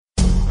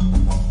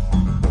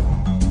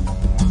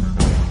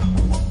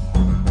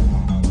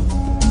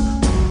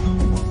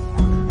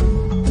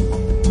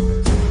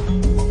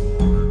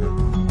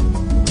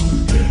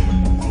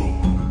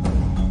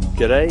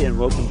G'day and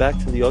welcome back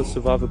to the Oz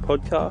Survivor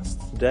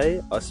podcast.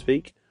 Today I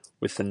speak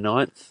with the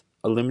 9th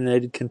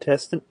eliminated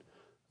contestant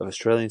of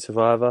Australian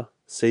Survivor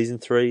Season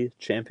 3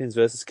 Champions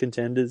vs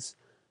Contenders,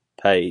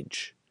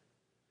 Paige.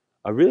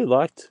 I really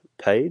liked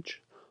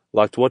Paige,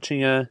 liked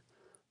watching her,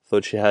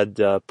 thought she had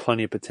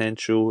plenty of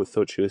potential,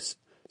 thought she was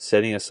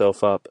setting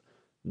herself up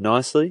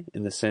nicely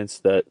in the sense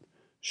that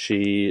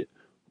she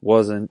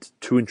wasn't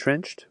too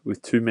entrenched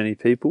with too many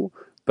people,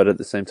 but at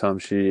the same time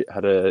she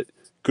had a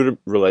good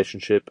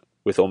relationship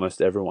with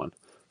almost everyone.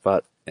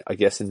 But I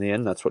guess in the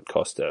end that's what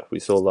cost her.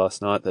 We saw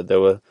last night that there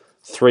were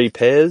 3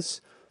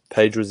 pairs.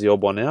 Paige was the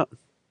odd one out,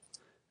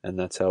 and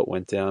that's how it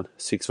went down,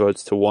 6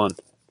 votes to 1.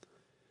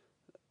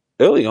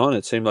 Early on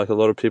it seemed like a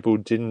lot of people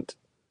didn't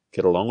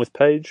get along with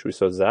Paige. We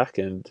saw Zach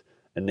and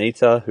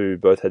Anita, who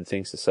both had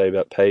things to say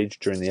about Paige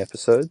during the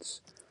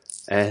episodes,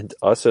 and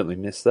I certainly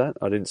missed that.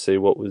 I didn't see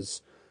what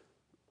was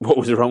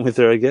wrong with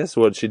her, I guess,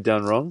 what she'd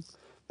done wrong.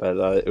 But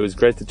it was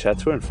great to chat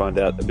to her and find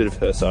out a bit of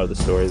her side of the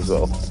story as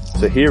well.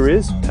 So here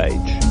is Paige.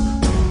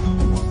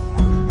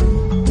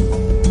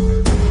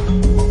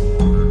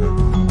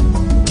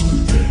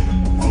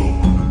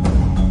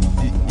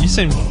 You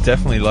seem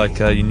definitely like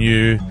you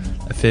knew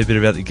a fair bit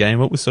about the game.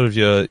 What was sort of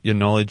your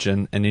knowledge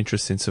and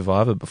interest in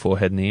Survivor before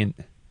heading in?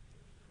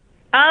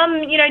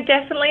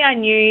 Definitely I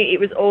knew it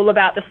was all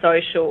about the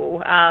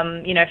social.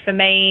 For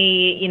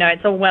me,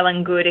 it's all well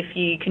and good if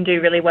you can do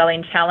really well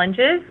in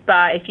challenges,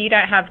 but if you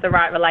don't have the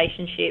right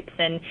relationships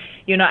and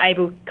you're not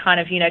able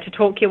to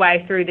talk your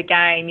way through the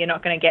game, you're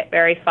not going to get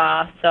very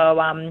far. So,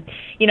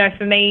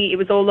 for me, it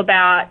was all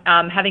about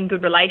having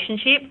good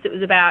relationships. It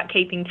was about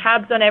keeping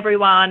tabs on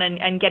everyone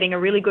and getting a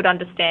really good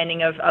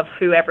understanding of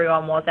who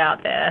everyone was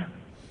out there.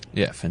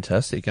 Yeah,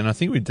 fantastic. And I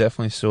think we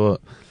definitely saw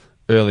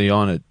early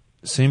on, it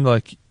seemed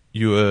like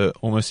you were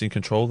almost in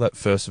control of that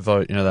first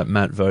vote, that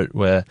Matt vote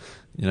where,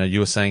 you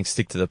were saying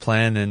stick to the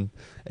plan and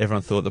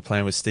everyone thought the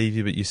plan was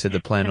Stevie, but you said the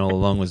plan all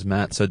along was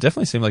Matt. So it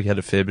definitely seemed like you had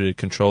a fair bit of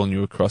control and you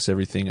were across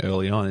everything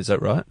early on. Is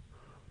that right?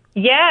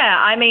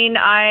 Yeah,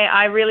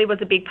 I really was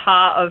a big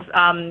part of,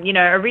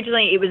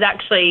 originally it was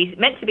actually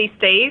meant to be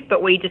Steve,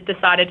 but we just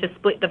decided to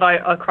split the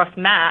vote across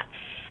Matt.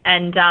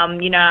 And,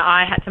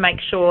 I had to make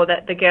sure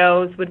that the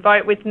girls would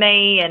vote with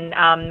me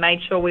and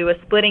made sure we were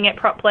splitting it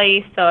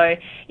properly. So,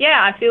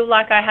 yeah, I feel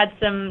like I had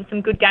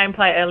some good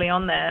gameplay early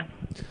on there.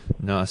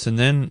 Nice. And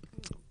then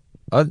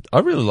I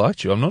really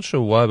liked you. I'm not sure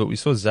why, but we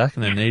saw Zach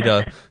and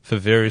Anita, for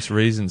various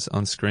reasons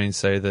on screen,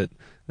 say that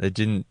they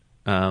didn't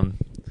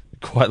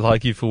quite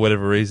like you for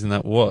whatever reason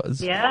that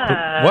was.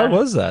 Yeah. But why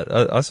was that?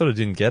 I sort of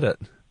didn't get it.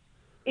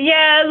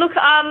 Yeah, look,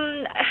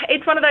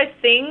 it's one of those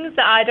things.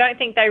 I don't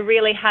think they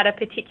really had a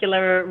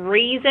particular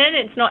reason.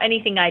 It's not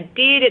anything I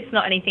did. It's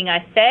not anything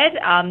I said.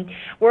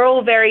 We're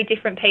all very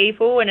different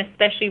people, and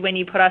especially when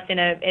you put us in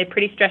a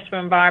pretty stressful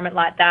environment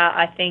like that,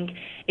 I think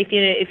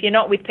if you're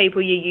not with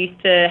people you're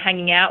used to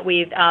hanging out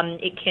with,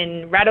 it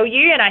can rattle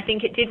you, and I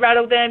think it did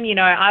rattle them.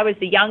 I was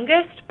the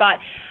youngest, but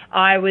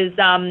I was,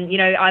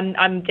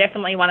 I'm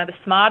definitely one of the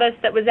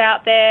smartest that was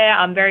out there.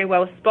 I'm very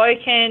well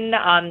spoken.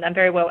 I'm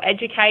very well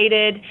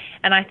educated,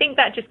 and I think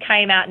that just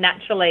came out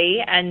naturally.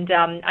 And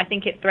I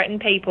think it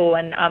threatened people,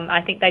 and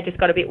I think they just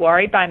got a bit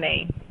worried by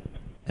me.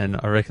 And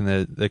I reckon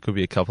there could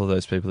be a couple of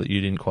those people that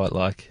you didn't quite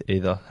like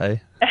either. Hey,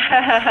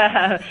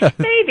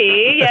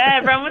 maybe. Yeah,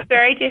 everyone was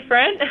very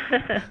different.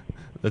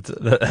 That's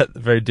a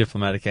very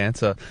diplomatic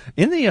answer.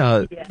 In the,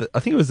 I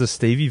think it was the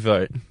Stevie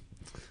vote.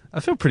 I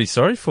feel pretty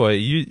sorry for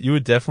you. You were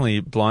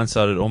definitely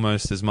blindsided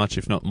almost as much,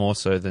 if not more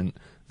so, than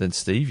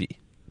Stevie.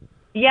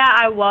 Yeah,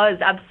 I was,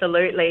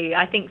 absolutely.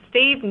 I think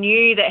Steve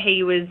knew that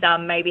he was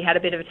maybe had a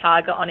bit of a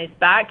target on his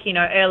back.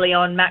 Early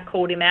on, Matt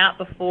called him out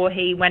before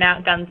he went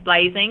out guns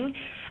blazing.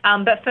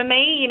 But for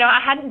me,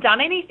 I hadn't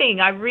done anything.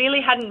 I really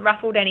hadn't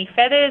ruffled any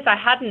feathers. I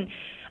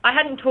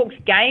hadn't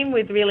talked game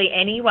with really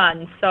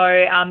anyone. So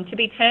to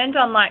be turned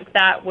on like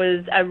that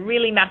was a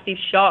really massive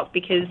shock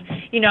because,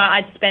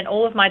 I'd spent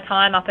all of my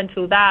time up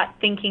until that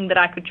thinking that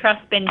I could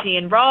trust Benji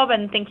and Rob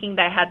and thinking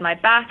they had my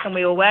back and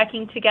we were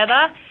working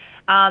together.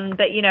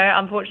 But,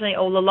 unfortunately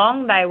all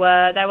along they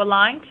were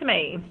lying to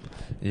me.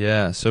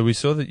 Yeah, so we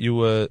saw that you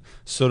were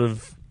sort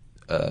of,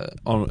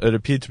 it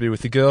appeared to be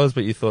with the girls,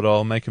 but you thought,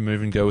 I'll make a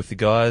move and go with the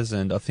guys.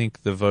 And I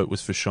think the vote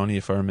was for Shonny,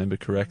 if I remember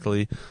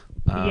correctly.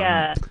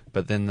 Yeah.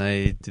 But then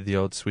they did the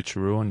old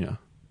switcheroo on you.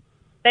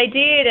 They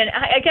did, and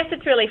I guess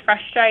it's really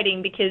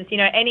frustrating because,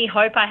 any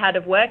hope I had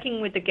of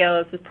working with the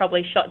girls was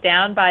probably shot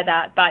down by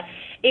that. But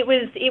it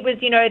was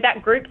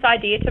that group's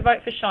idea to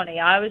vote for Shonny.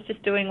 I was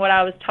just doing what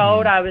I was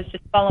told. I was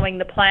just following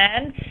the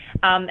plan.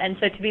 And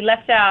so to be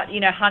left out,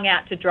 hung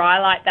out to dry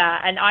like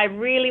that. And I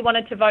really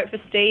wanted to vote for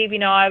Steve.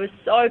 I was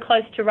so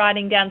close to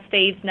writing down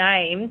Steve's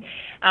name.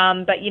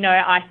 But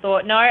I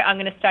thought, no, I'm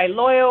going to stay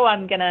loyal.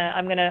 I'm going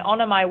to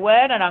honour my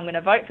word and I'm going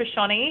to vote for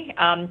Shonny.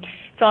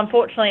 So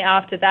unfortunately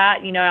after that,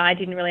 I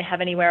didn't really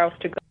have anywhere else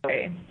to go.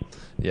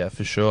 Yeah,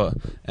 for sure.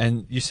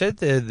 And you said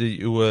there that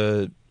you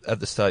were, at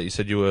the start, you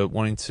said you were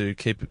wanting to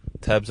keep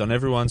tabs on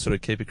everyone, sort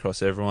of keep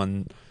across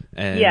everyone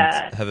and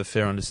Yeah. have a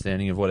fair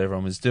understanding of what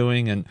everyone was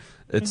doing. And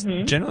it's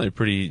generally a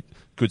pretty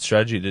good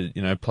strategy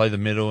to, play the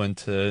middle and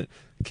to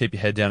keep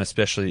your head down,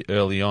 especially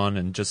early on,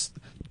 and just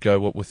go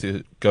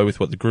with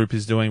what the group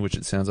is doing, which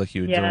it sounds like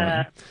you were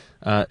doing.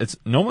 It's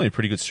normally a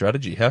pretty good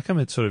strategy. How come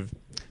it sort of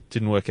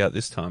didn't work out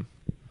this time?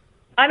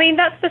 I mean,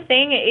 that's the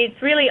thing.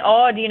 It's really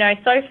odd.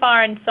 So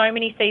far in so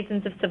many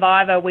seasons of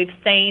Survivor, we've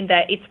seen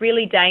that it's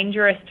really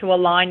dangerous to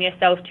align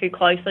yourself too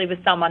closely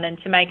with someone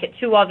and to make it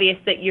too obvious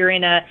that you're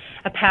in a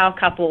power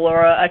couple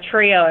or a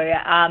trio.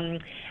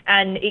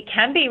 And it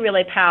can be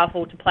really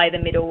powerful to play the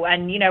middle.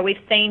 And,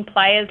 we've seen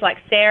players like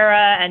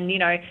Sarah and,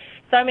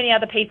 so many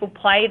other people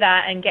play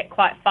that and get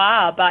quite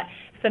far. But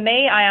for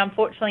me, I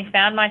unfortunately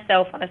found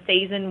myself on a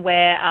season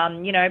where,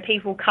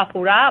 people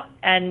coupled up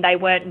and they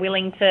weren't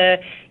willing to,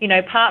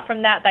 apart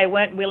from that, they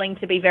weren't willing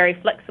to be very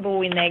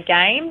flexible in their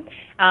game.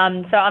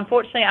 So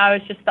unfortunately, I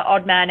was just the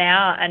odd man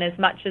out. And as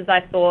much as I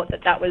thought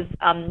that was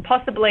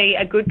possibly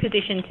a good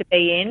position to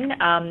be in,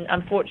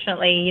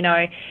 unfortunately,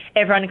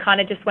 everyone kind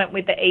of just went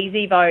with the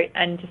easy vote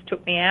and just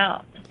took me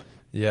out.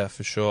 Yeah,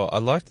 for sure. I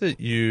like that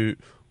you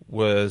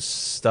were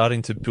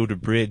starting to build a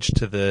bridge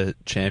to the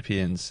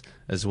champions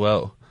as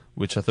well,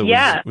 which I thought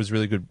was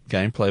really good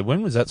gameplay.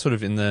 When was that sort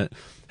of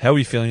how were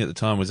you feeling at the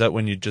time? Was that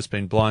when you'd just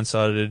been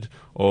blindsided,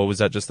 or was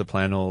that just the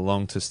plan all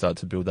along to start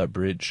to build that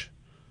bridge?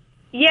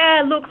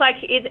 Yeah, look,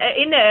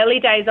 in the early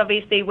days,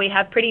 obviously, we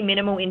have pretty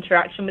minimal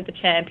interaction with the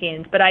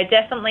champions, but I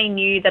definitely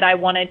knew that I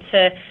wanted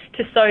to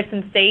sow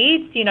some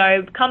seeds.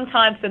 Come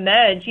time for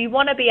merge, you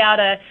want to be able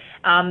to,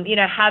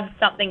 have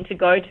something to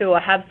go to or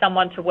have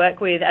someone to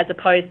work with as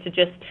opposed to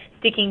just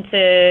sticking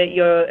to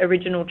your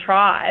original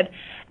tribe.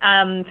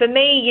 For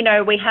me,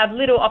 we have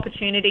little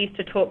opportunities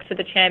to talk to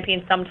the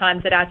champions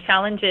sometimes at our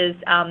challenges,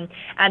 and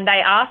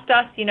they asked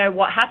us,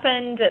 what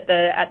happened at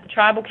the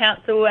tribal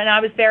council, and I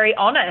was very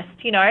honest.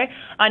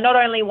 I not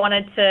only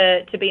wanted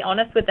to be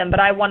honest with them, but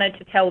I wanted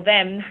to tell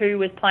them who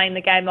was playing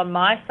the game on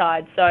my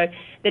side, so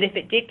that if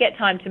it did get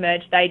time to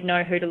merge, they'd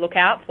know who to look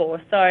out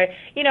for. So,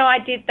 I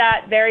did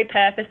that very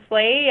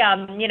purposefully.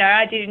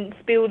 I didn't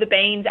spill the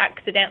beans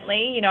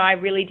accidentally. I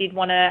really did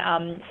want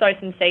to sow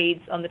some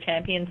seeds on the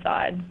champion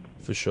side.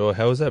 For sure.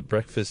 How was that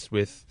breakfast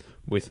with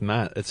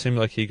Matt? It seemed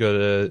like he got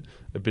a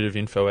bit of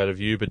info out of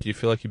you, but do you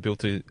feel like you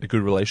built a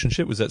good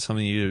relationship? Was that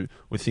something you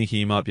were thinking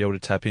you might be able to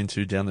tap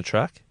into down the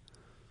track?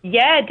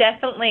 Yeah,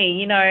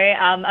 definitely.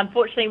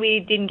 Unfortunately,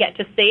 we didn't get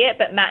to see it,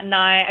 but Matt and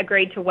I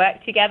agreed to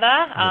work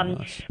together.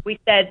 Nice. We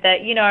said that,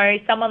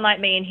 someone like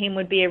me and him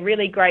would be a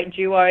really great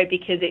duo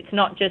because it's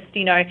not just,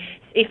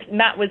 if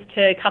Matt was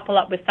to couple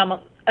up with someone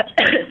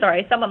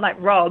like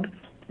Rob,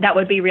 that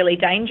would be really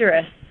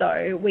dangerous.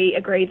 So we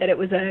agreed that it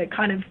was a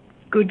kind of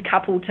good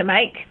couple to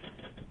make.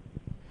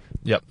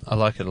 Yep, I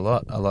like it a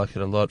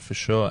lot for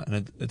sure.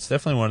 And it's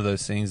definitely one of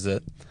those things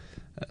that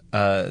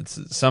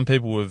some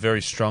people were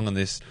very strong on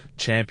this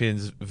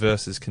champions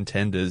versus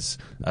contenders,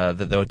 that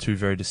they were two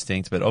very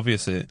distinct. But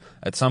obviously,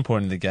 at some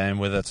point in the game,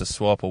 whether that's a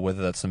swap or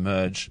whether that's a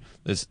merge,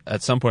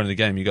 at some point in the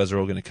game, you guys are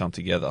all going to come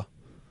together.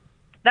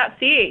 That's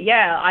it,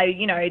 yeah.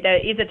 There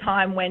is a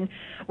time when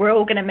we're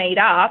all going to meet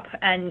up,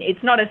 and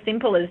it's not as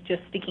simple as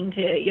just sticking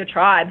to your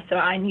tribe, so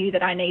I knew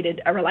that I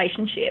needed a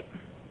relationship.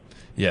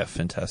 Yeah,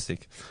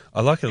 fantastic. I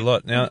like it a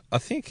lot. Now, I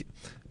think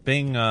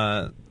being,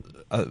 I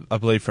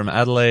believe from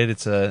Adelaide,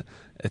 it's a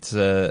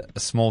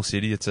small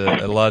city, it's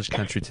a large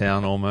country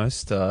town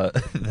almost,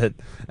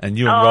 and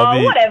you and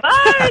Robbie... whatever,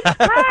 it's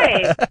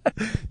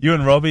great. You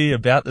and Robbie,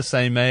 about the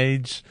same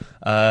age.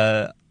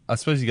 I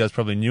suppose you guys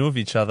probably knew of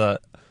each other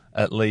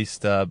at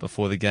least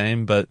before the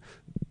game, but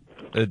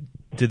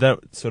did that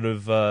sort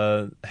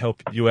of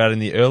help you out in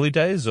the early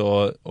days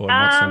or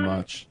not so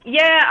much?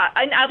 Yeah,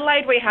 in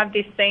Adelaide we have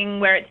this thing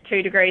where it's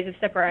 2 degrees of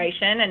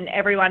separation and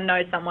everyone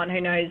knows someone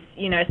who knows,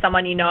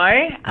 someone you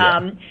know.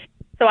 Yeah.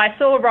 So I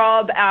saw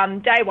Rob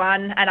day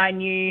one and I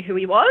knew who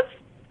he was,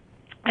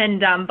 and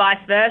vice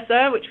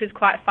versa, which was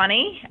quite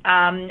funny.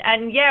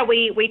 And yeah,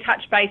 we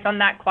touched base on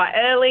that quite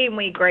early and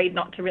we agreed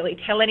not to really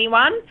tell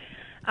anyone.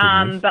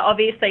 But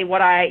obviously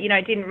what I,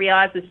 didn't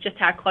realise was just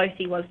how close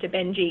he was to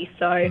Benji.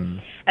 So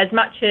as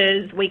much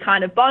as we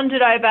kind of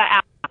bonded over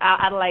our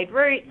Adelaide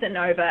roots and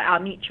over our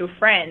mutual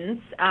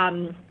friends,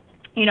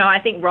 I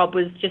think Rob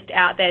was just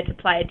out there to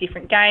play a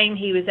different game.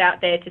 He was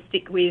out there to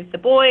stick with the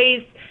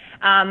boys.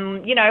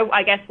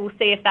 I guess we'll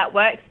see if that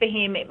works for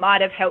him. It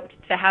might have helped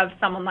to have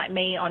someone like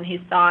me on his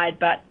side,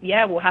 but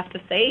yeah, we'll have to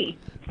see.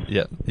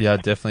 Yeah, I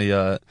definitely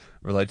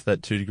relate to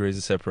that 2 degrees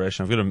of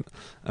separation. I've got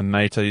a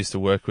mate I used to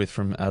work with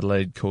from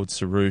Adelaide called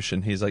Sarush,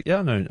 and he's like, yeah,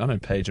 I know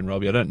Paige and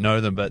Robbie. I don't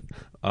know them, but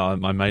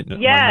my mate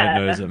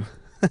knows them.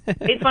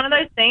 It's one of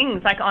those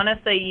things, like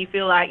honestly, you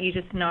feel like you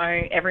just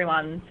know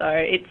everyone. So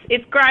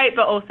it's great,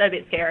 but also a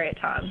bit scary at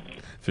times.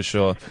 For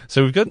sure.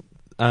 So we've got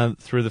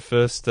through the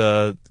first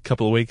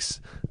couple of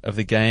weeks of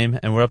the game,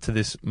 and we're up to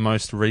this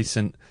most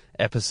recent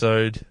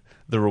episode,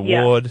 the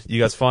reward. Yeah.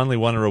 You guys finally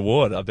won a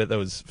reward. I bet that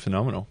was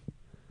phenomenal.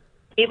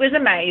 It was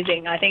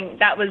amazing. I think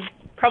that was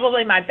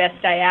probably my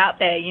best day out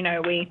there.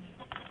 We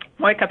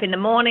woke up in the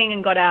morning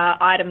and got our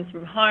items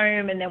from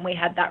home, and then we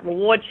had that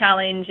reward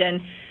challenge,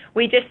 and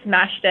we just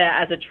smashed it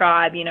as a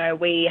tribe. You know,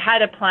 we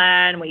had a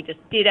plan, we just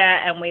did it,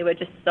 and we were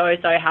just so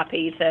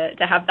happy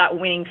to have that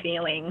winning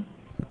feeling.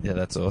 Yeah,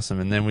 that's awesome.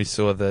 And then we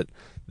saw that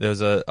there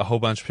was a whole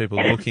bunch of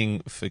people looking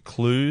for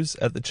clues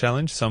at the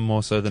challenge, some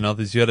more so than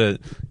others. You had a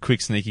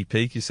quick sneaky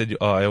peek. You said,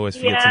 I always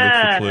forget to look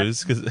for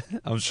clues, because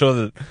I'm sure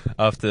that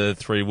after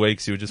 3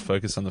 weeks you were just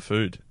focused on the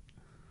food.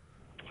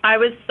 I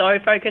was so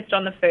focused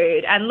on the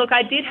food. And look,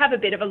 I did have a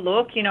bit of a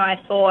look. You know, I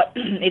thought,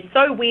 it's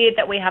so weird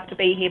that we have to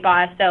be here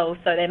by ourselves,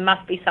 so there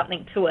must be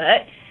something to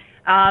it.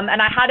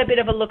 And I had a bit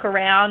of a look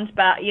around,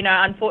 but, you know,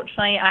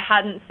 unfortunately I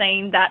hadn't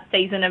seen that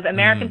season of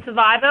American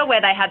Survivor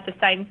where they had the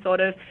same sort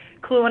of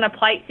clue on a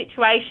plate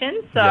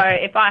situation. So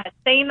if I had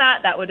seen that,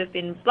 that would have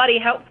been bloody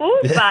helpful.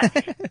 But,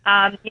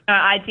 you know,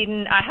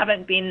 I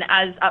haven't been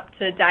as up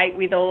to date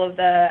with all of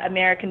the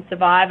American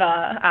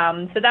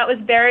Survivor. So that was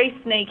very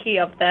sneaky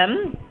of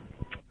them.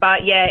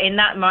 But yeah, in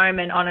that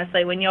moment,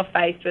 honestly, when you're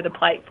faced with a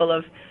plate full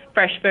of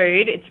fresh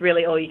food, it's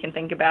really all you can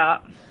think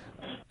about.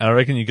 I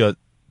reckon you got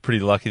pretty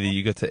lucky that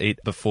you got to eat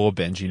before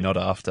Benji, not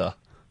after.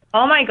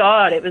 Oh my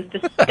God, it was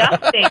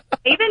disgusting.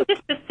 Even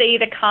just to see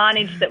the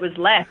carnage that was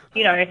left.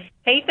 You know,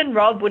 Heath and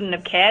Rob wouldn't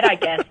have cared, I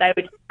guess. They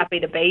were just happy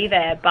to be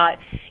there. But,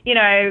 you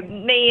know,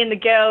 me and the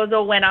girls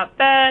all went up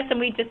first and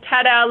we just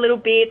had our little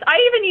bits. I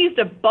even used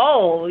a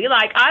bowl.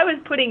 Like, I was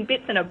putting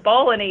bits in a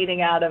bowl and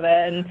eating out of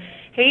it, and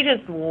he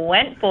just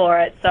went for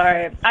it. So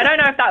I don't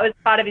know if that was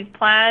part of his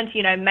plan to,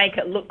 you know, make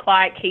it look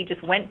like he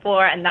just went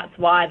for it, and that's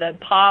why the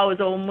pile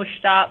was all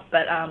mushed up.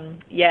 But,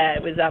 yeah,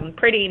 it was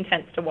pretty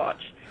intense to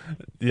watch.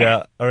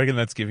 Yeah, I reckon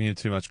that's giving you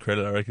too much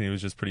credit. I reckon he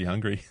was just pretty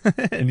hungry,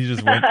 and he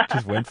just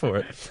went for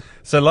it.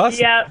 So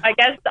yeah, I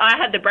guess I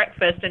had the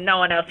breakfast and no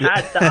one else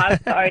had, so I was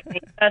the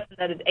only person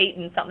that had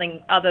eaten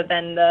something other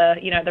than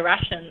the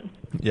ration.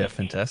 Yeah,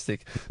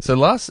 fantastic. So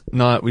last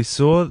night we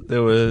saw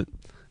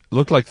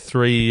looked like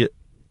 3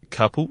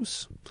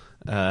 couples.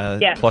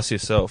 Plus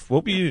yourself.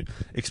 What were you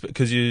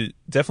because you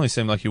definitely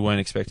seemed like you weren't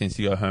expecting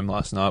to go home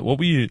last night. What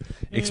were you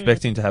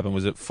expecting to happen?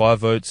 Was it 5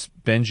 votes,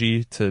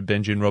 Benji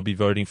and Robbie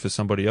voting for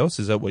somebody else?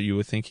 Is that what you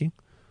were thinking?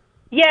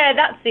 Yeah,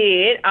 that's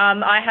it.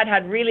 I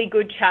had really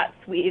good chats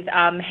with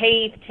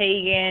Heath,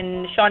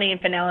 Tegan, Shani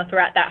and Fenella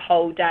throughout that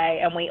whole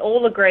day, and we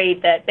all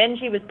agreed that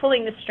Benji was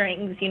pulling the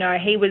strings. You know,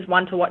 he was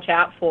one to watch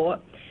out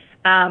for.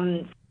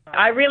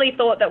 I really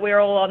thought that we were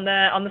all on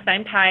the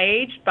same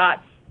page, but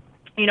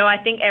you know,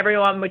 I think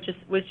everyone was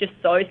just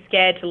so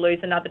scared to lose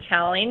another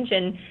challenge.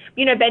 And,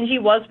 you know,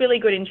 Benji was really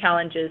good in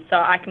challenges, so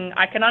I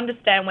can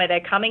understand where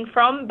they're coming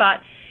from. But,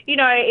 you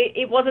know,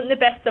 it wasn't the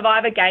best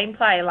Survivor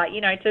gameplay. Like,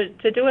 you know,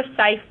 to do a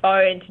safe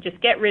vote and to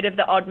just get rid of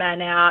the odd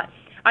man out,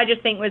 I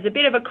just think was a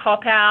bit of a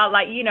cop-out.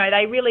 Like, you know,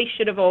 they really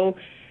should have all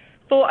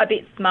thought a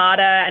bit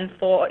smarter and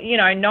thought, you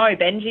know, no,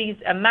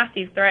 Benji's a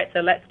massive threat, so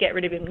let's get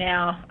rid of him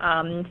now.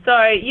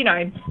 So, you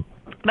know,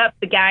 that's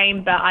the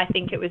game, but I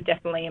think it was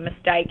definitely a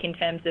mistake in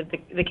terms of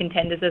the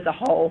contenders as a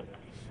whole.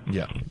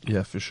 Yeah,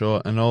 for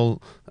sure. And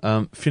I'll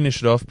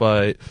finish it off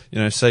by, you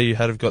know, say you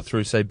had have got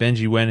through, say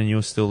Benji went and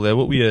you're still there.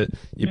 What were your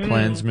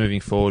plans moving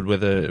forward,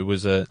 whether it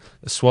was a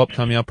swap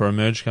coming up or a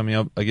merge coming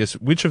up? I guess,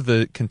 which of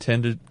the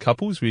contended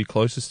couples were you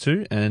closest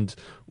to, and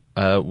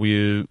were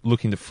you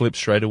looking to flip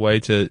straight away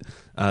to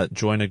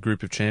join a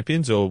group of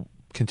champions, or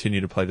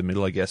continue to play the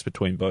middle, I guess,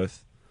 between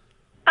both?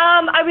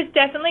 I was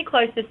definitely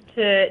closest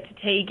to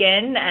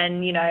Tegan,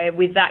 and, you know,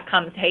 with that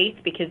comes Heath,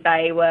 because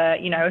they were,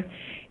 you know,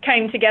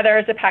 came together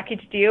as a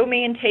package deal.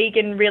 Me and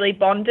Tegan really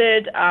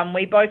bonded.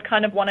 We both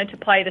kind of wanted to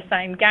play the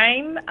same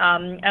game,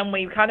 and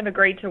we kind of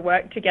agreed to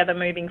work together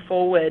moving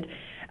forward.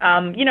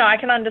 You know, I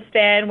can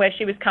understand where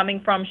she was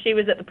coming from. She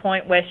was at the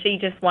point where she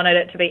just wanted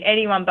it to be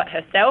anyone but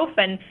herself,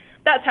 and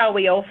that's how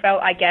we all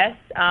felt, I guess.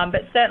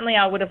 But certainly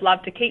I would have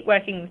loved to keep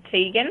working with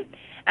Tegan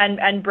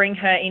and bring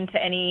her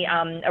into any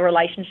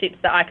relationships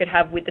that I could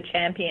have with the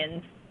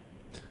champions.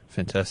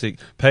 Fantastic.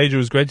 Paige, it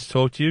was great to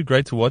talk to you.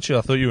 Great to watch you.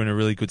 I thought you were in a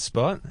really good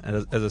spot.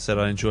 As I said,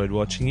 I enjoyed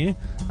watching you.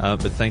 But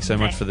thanks so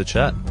much for the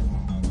chat.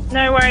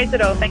 No worries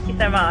at all. Thank you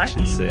so much.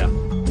 See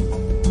ya.